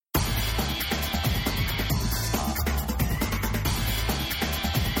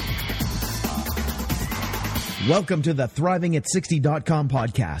Welcome to the ThrivingAt60.com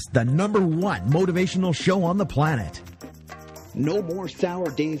podcast, the #1 motivational show on the planet. No more sour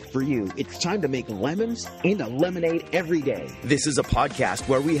days for you. It's time to make lemons into lemonade every day. This is a podcast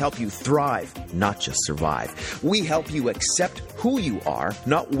where we help you thrive, not just survive. We help you accept who you are,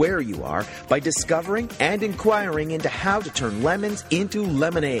 not where you are, by discovering and inquiring into how to turn lemons into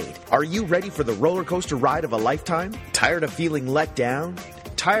lemonade. Are you ready for the roller coaster ride of a lifetime? Tired of feeling let down?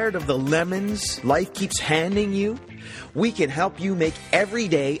 Tired of the lemons life keeps handing you? We can help you make every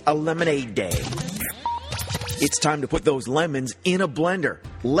day a lemonade day. It's time to put those lemons in a blender.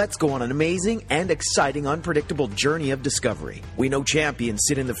 Let's go on an amazing and exciting unpredictable journey of discovery. We know champions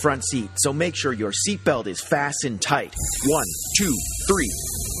sit in the front seat, so make sure your seatbelt is fastened tight. 1, 2, 3,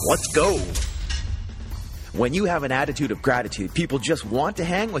 let's go. When you have an attitude of gratitude, people just want to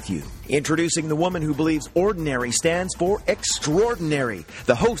hang with you. Introducing the woman who believes ordinary stands for extraordinary.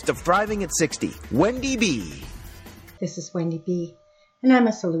 The host of Thriving at 60, Wendy B. This is Wendy B, and I'm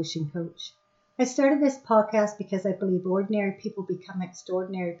a solution coach. I started this podcast because I believe ordinary people become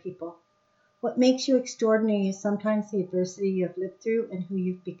extraordinary people. What makes you extraordinary is sometimes the adversity you have lived through and who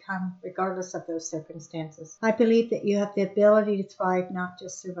you've become, regardless of those circumstances. I believe that you have the ability to thrive, not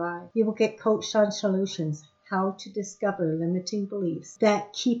just survive. You will get coached on solutions, how to discover limiting beliefs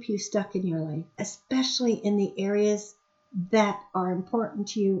that keep you stuck in your life, especially in the areas that are important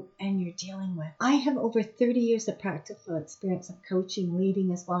to you and you're dealing with. I have over 30 years of practical experience of coaching,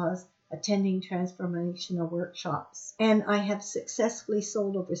 leading, as well as attending transformational workshops, and I have successfully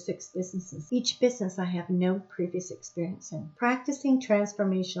sold over 6 businesses. Each business I have no previous experience in. Practicing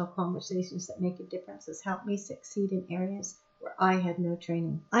transformational conversations that make a difference has helped me succeed in areas where I had no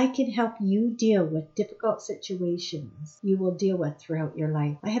training. I can help you deal with difficult situations you will deal with throughout your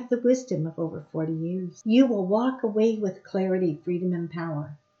life. I have the wisdom of over 40 years. You will walk away with clarity, freedom, and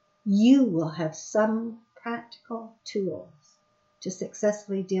power. You will have some practical tools to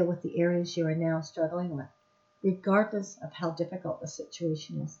successfully deal with the areas you are now struggling with, regardless of how difficult the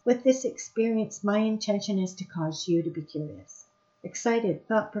situation is. With this experience, my intention is to cause you to be curious, excited,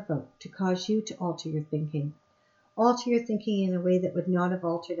 thought-provoked, to cause you to alter your thinking. Alter your thinking in a way that would not have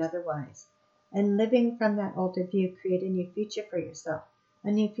altered otherwise. And living from that altered view, create a new future for yourself.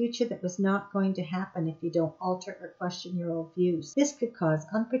 A new future that was not going to happen if you don't alter or question your old views. This could cause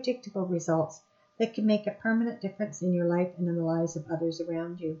unpredictable results that can make a permanent difference in your life and in the lives of others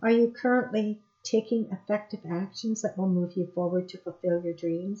around you. Are you currently taking effective actions that will move you forward to fulfill your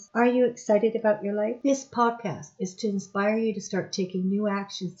dreams? Are you excited about your life? This podcast is to inspire you to start taking new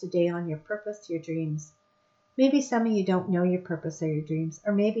actions today on your purpose, your dreams. Maybe some of you don't know your purpose or your dreams,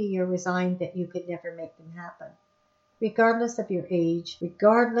 or maybe you're resigned that you could never make them happen. Regardless of your age,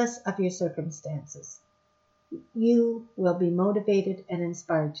 regardless of your circumstances, you will be motivated and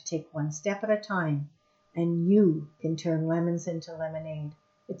inspired to take one step at a time, and you can turn lemons into lemonade.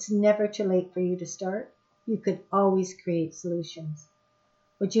 It's never too late for you to start. You could always create solutions.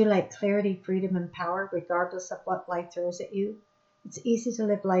 Would you like clarity, freedom, and power regardless of what life throws at you? It's easy to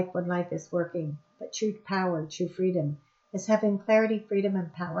live life when life is working, but true power, true freedom, is having clarity, freedom,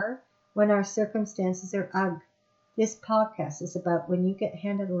 and power when our circumstances are ugh. This podcast is about when you get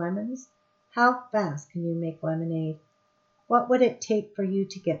handed lemons. How fast can you make lemonade? What would it take for you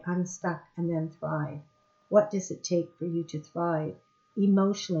to get unstuck and then thrive? What does it take for you to thrive?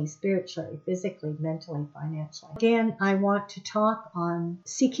 Emotionally, spiritually, physically, mentally, financially. Again, I want to talk on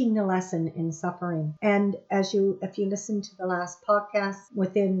seeking the lesson in suffering. And if you listen to the last podcast,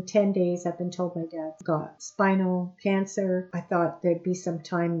 within 10 days, I've been told my dad got spinal cancer. I thought there'd be some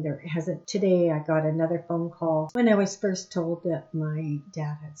time. There hasn't. Today, I got another phone call. When I was first told that my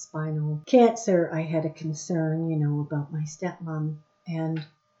dad had spinal cancer, I had a concern, about my stepmom. And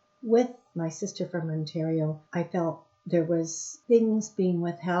with my sister from Ontario, I felt there was things being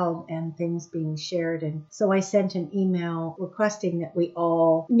withheld and things being shared. And so I sent an email requesting that we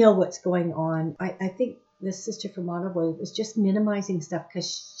all know what's going on. I think the sister from Ottawa was just minimizing stuff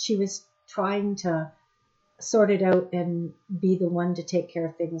because she was trying to sort it out and be the one to take care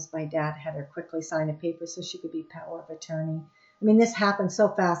of things. My dad had her quickly sign a paper so she could be power of attorney. I mean, this happened so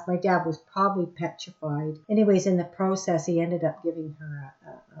fast. My dad was probably petrified. Anyways, in the process, he ended up giving her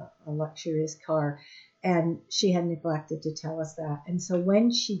a luxurious car. And she had neglected to tell us that. And so when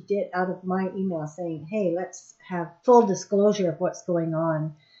she did, out of my email saying, hey, let's have full disclosure of what's going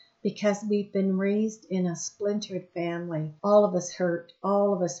on, because we've been raised in a splintered family, all of us hurt,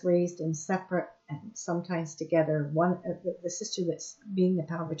 all of us raised in separate and sometimes together. One, the sister that's being the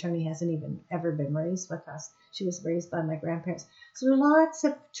power of attorney hasn't even ever been raised with us. She was raised by my grandparents. So lots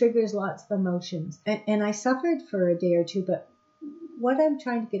of triggers, lots of emotions. And I suffered for a day or two, but what I'm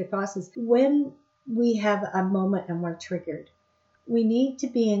trying to get across is when we have a moment and we're triggered. We need to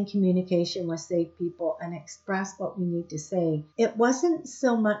be in communication with safe people and express what we need to say. It wasn't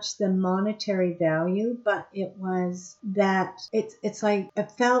so much the monetary value, but it was that it's like,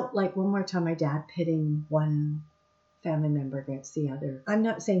 it felt like one more time my dad pitting one family member against the other. I'm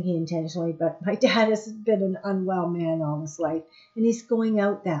not saying he intentionally, but my dad has been an unwell man all his life, and he's going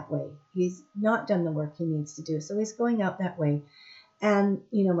out that way. He's not done the work he needs to do, so he's going out that way. And,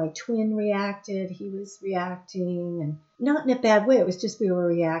 my twin reacted, he was reacting, and not in a bad way. It was just we were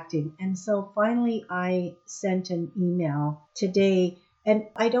reacting. And so finally I sent an email today, and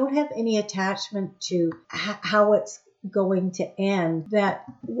I don't have any attachment to how it's going to end. That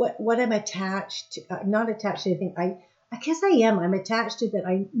what I'm attached to, I'm not attached to anything. I guess I am. I'm attached to that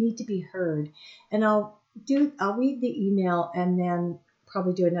I need to be heard. And I'll read the email and then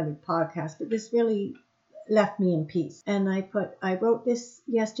probably do another podcast. But this really left me in peace. And I wrote this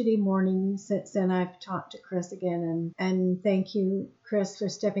yesterday morning. Since then I've talked to Chris again, and thank you, Chris, for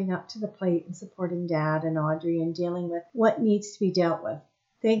stepping up to the plate and supporting Dad and Audrey and dealing with what needs to be dealt with.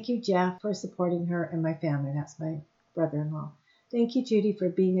 Thank you, Jeff, for supporting her and my family. That's my brother-in-law. Thank you, Judy, for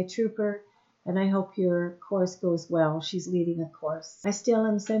being a trooper, and I hope your course goes well. She's leading a course. I still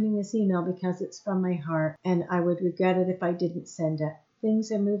am sending this email because it's from my heart, and I would regret it if I didn't send it.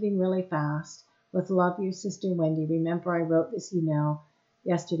 Things are moving really fast. With love, your sister Wendy. Remember, I wrote this email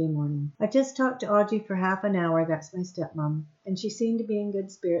yesterday morning. I just talked to Audrey for half an hour. That's my stepmom, and she seemed to be in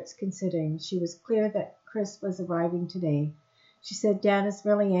good spirits considering. She was clear that Chris was arriving today. She said Dad is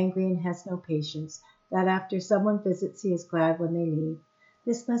really angry and has no patience, that after someone visits he is glad when they leave.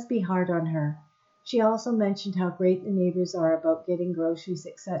 This must be hard on her. She also mentioned how great the neighbors are about getting groceries,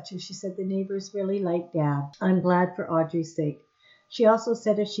 etc. She said the neighbors really like Dad. I'm glad for Audrey's sake. She also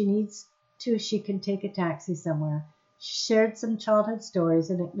said if she needs to, she can take a taxi somewhere. She shared some childhood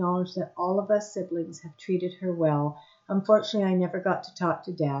stories and acknowledged that all of us siblings have treated her well. Unfortunately, I never got to talk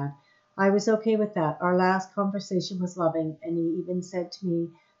to Dad. I was okay with that. Our last conversation was loving, and he even said to me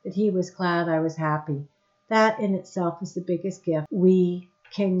that he was glad I was happy. That in itself is the biggest gift we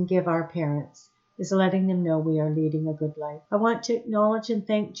can give our parents, is letting them know we are leading a good life. I want to acknowledge and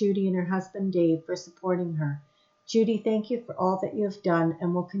thank Judy and her husband Dave for supporting her. Judy, thank you for all that you have done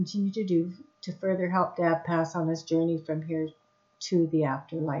and will continue to do to further help Dad pass on his journey from here to the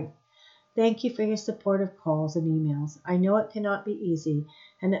afterlife. Thank you for your supportive calls and emails. I know it cannot be easy,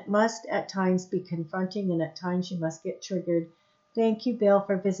 and it must at times be confronting, and at times you must get triggered. Thank you, Bill,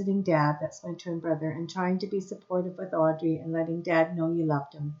 for visiting Dad, that's my twin brother, and trying to be supportive with Audrey and letting Dad know you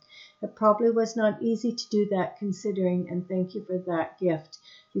loved him. It probably was not easy to do that considering, and thank you for that gift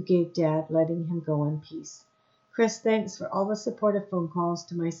you gave Dad, letting him go in peace. Chris, thanks for all the supportive phone calls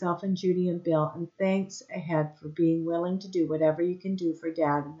to myself and Judy and Bill, and thanks ahead for being willing to do whatever you can do for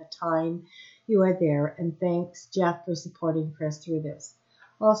Dad in the time you are there, and thanks, Jeff, for supporting Chris through this.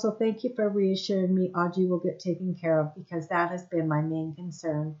 Also, thank you for reassuring me Audrey will get taken care of, because that has been my main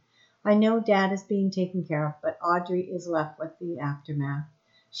concern. I know Dad is being taken care of, but Audrey is left with the aftermath.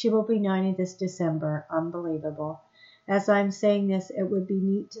 She will be 90 this December. Unbelievable. As I'm saying this, it would be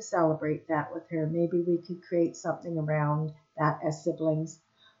neat to celebrate that with her. Maybe we could create something around that as siblings.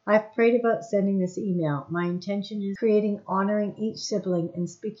 I've prayed about sending this email. My intention is honoring each sibling and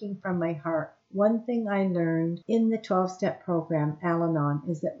speaking from my heart. One thing I learned in the 12-step program, Al-Anon,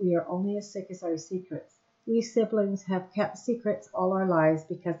 is that we are only as sick as our secrets. We siblings have kept secrets all our lives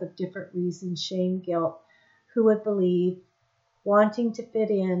because of different reasons, shame, guilt, who would believe, wanting to fit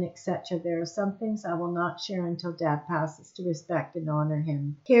in, etc. There are some things I will not share until Dad passes to respect and honor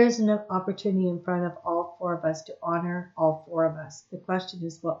him. Here's an opportunity in front of all four of us to honor all four of us. The question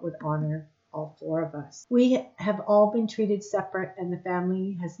is, what would honor all four of us? We have all been treated separate, and the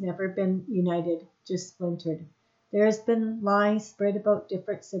family has never been united, just splintered. There has been lies spread about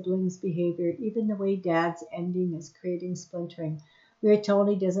different siblings' behavior. Even the way Dad's ending is creating splintering. We are told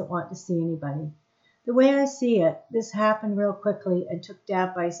he doesn't want to see anybody. The way I see it, this happened real quickly and took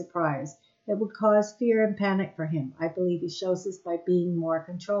Dad by surprise. It would cause fear and panic for him. I believe he shows this by being more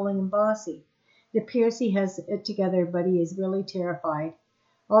controlling and bossy. It appears he has it together, but he is really terrified.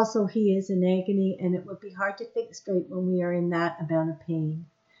 Also, he is in agony, and it would be hard to think straight when we are in that amount of pain.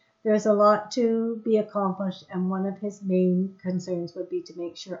 There is a lot to be accomplished, and one of his main concerns would be to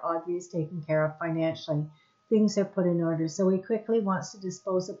make sure Audrey is taken care of financially. Things are put in order, so he quickly wants to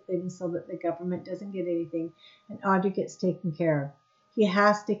dispose of things so that the government doesn't get anything and Audrey gets taken care of. He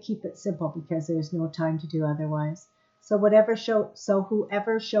has to keep it simple because there is no time to do otherwise. So whoever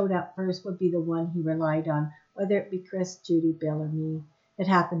showed up first would be the one he relied on, whether it be Chris, Judy, Bill, or me. It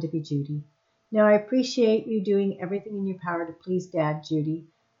happened to be Judy. Now I appreciate you doing everything in your power to please Dad, Judy.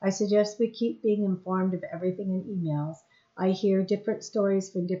 I suggest we keep being informed of everything in emails. I hear different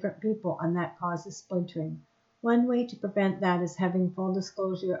stories from different people, and that causes splintering. One way to prevent that is having full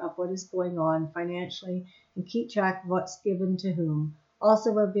disclosure of what is going on financially and keep track of what's given to whom.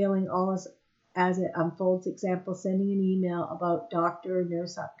 Also revealing all as it unfolds. Example, sending an email about doctor or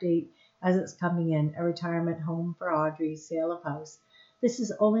nurse update as it's coming in, a retirement home for Audrey, sale of house. This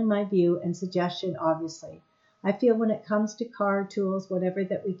is only my view and suggestion, obviously. I feel when it comes to car, tools, whatever,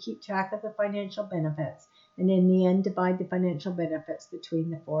 that we keep track of the financial benefits and in the end divide the financial benefits between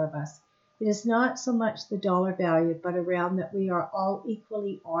the four of us. It is not so much the dollar value, but around that we are all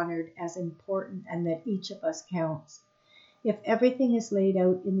equally honored as important and that each of us counts. If everything is laid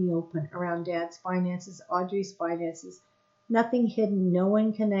out in the open around Dad's finances, Audrey's finances, nothing hidden, no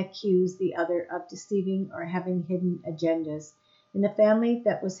one can accuse the other of deceiving or having hidden agendas. In a family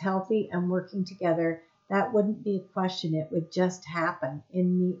that was healthy and working together, that wouldn't be a question. It would just happen.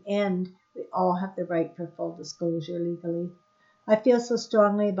 In the end, we all have the right for full disclosure legally. I feel so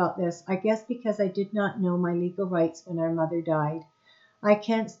strongly about this, I guess because I did not know my legal rights when our mother died. I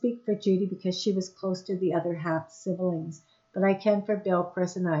can't speak for Judy because she was close to the other half siblings, but I can for Bill,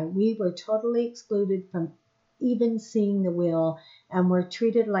 Chris, and I. We were totally excluded from even seeing the will and were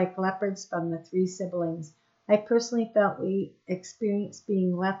treated like leopards from the three siblings. I personally felt we experienced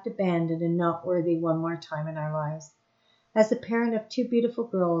being left abandoned and not worthy one more time in our lives. As a parent of two beautiful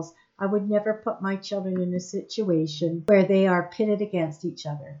girls, I would never put my children in a situation where they are pitted against each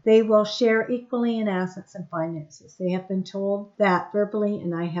other. They will share equally in assets and finances. They have been told that verbally,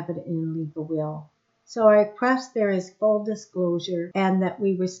 and I have it in a legal will. So I request there is full disclosure and that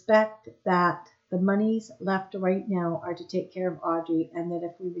we respect that the monies left right now are to take care of Audrey, and that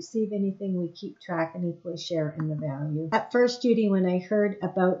if we receive anything, we keep track and equally share in the value. At first, Judy, when I heard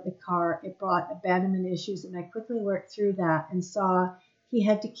about the car, it brought abandonment issues, and I quickly worked through that and saw he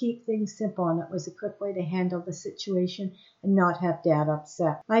had to keep things simple, and it was a quick way to handle the situation and not have Dad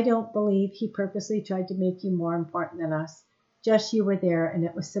upset. I don't believe he purposely tried to make you more important than us. Just you were there, and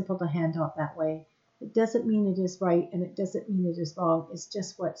it was simple to handle it that way. It doesn't mean it is right, and it doesn't mean it is wrong. It's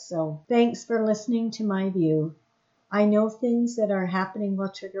just what's so. Thanks for listening to my view. I know things that are happening will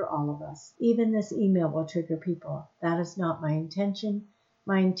trigger all of us. Even this email will trigger people. That is not my intention.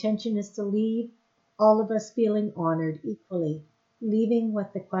 My intention is to leave all of us feeling honored equally, leaving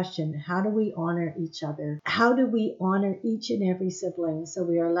with the question, how do we honor each other? How do we honor each and every sibling so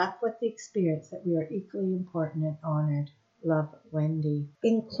we are left with the experience that we are equally important and honored? Love, Wendy.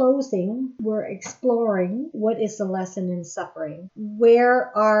 In closing, we're exploring what is the lesson in suffering.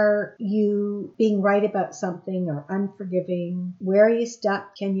 Where are you being right about something or unforgiving? Where are you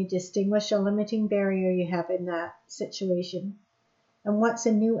stuck? Can you distinguish a limiting barrier you have in that situation? And what's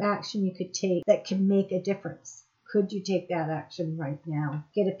a new action you could take that can make a difference? Could you take that action right now?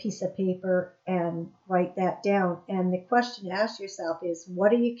 Get a piece of paper and write that down. And the question to ask yourself is,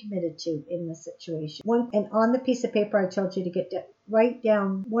 what are you committed to in the situation? And on the piece of paper, I told you to write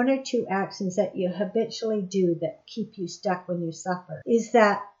down one or two actions that you habitually do that keep you stuck when you suffer. Is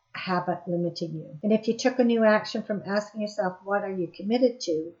that habit limiting you? And if you took a new action from asking yourself, what are you committed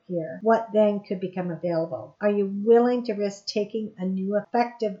to here? What then could become available? Are you willing to risk taking a new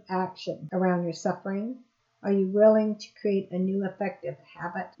effective action around your suffering? Are you willing to create a new effective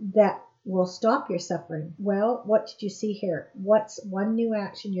habit that will stop your suffering? Well, what did you see here? What's one new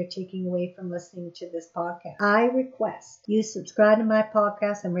action you're taking away from listening to this podcast? I request you subscribe to my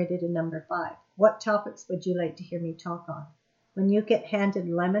podcast and rate it a number 5. What topics would you like to hear me talk on? When you get handed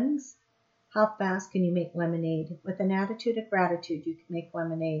lemons, how fast can you make lemonade? With an attitude of gratitude, you can make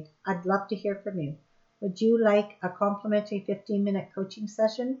lemonade. I'd love to hear from you. Would you like a complimentary 15-minute coaching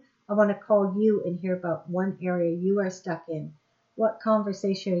session? I want to call you and hear about one area you are stuck in. What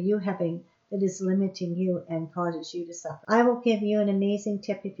conversation are you having that is limiting you and causes you to suffer? I will give you an amazing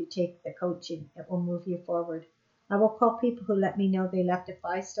tip if you take the coaching. It will move you forward. I will call people who let me know they left a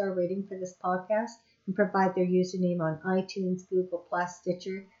 5-star rating for this podcast and provide their username on iTunes, Google+,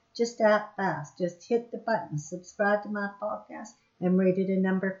 Stitcher. Just that fast. Just hit the button, subscribe to my podcast, and rate it a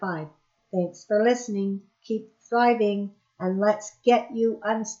number 5. Thanks for listening. Keep thriving. And let's get you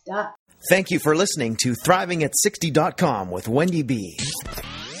unstuck. Thank you for listening to ThrivingAt60.com with Wendy B.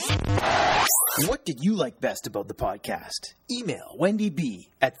 What did you like best about the podcast? Email Wendy B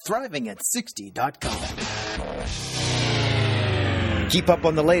at ThrivingAt60.com. Keep up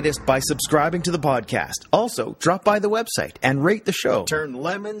on the latest by subscribing to the podcast. Also, drop by the website and rate the show. Turn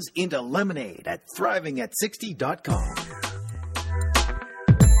lemons into lemonade at ThrivingAt60.com.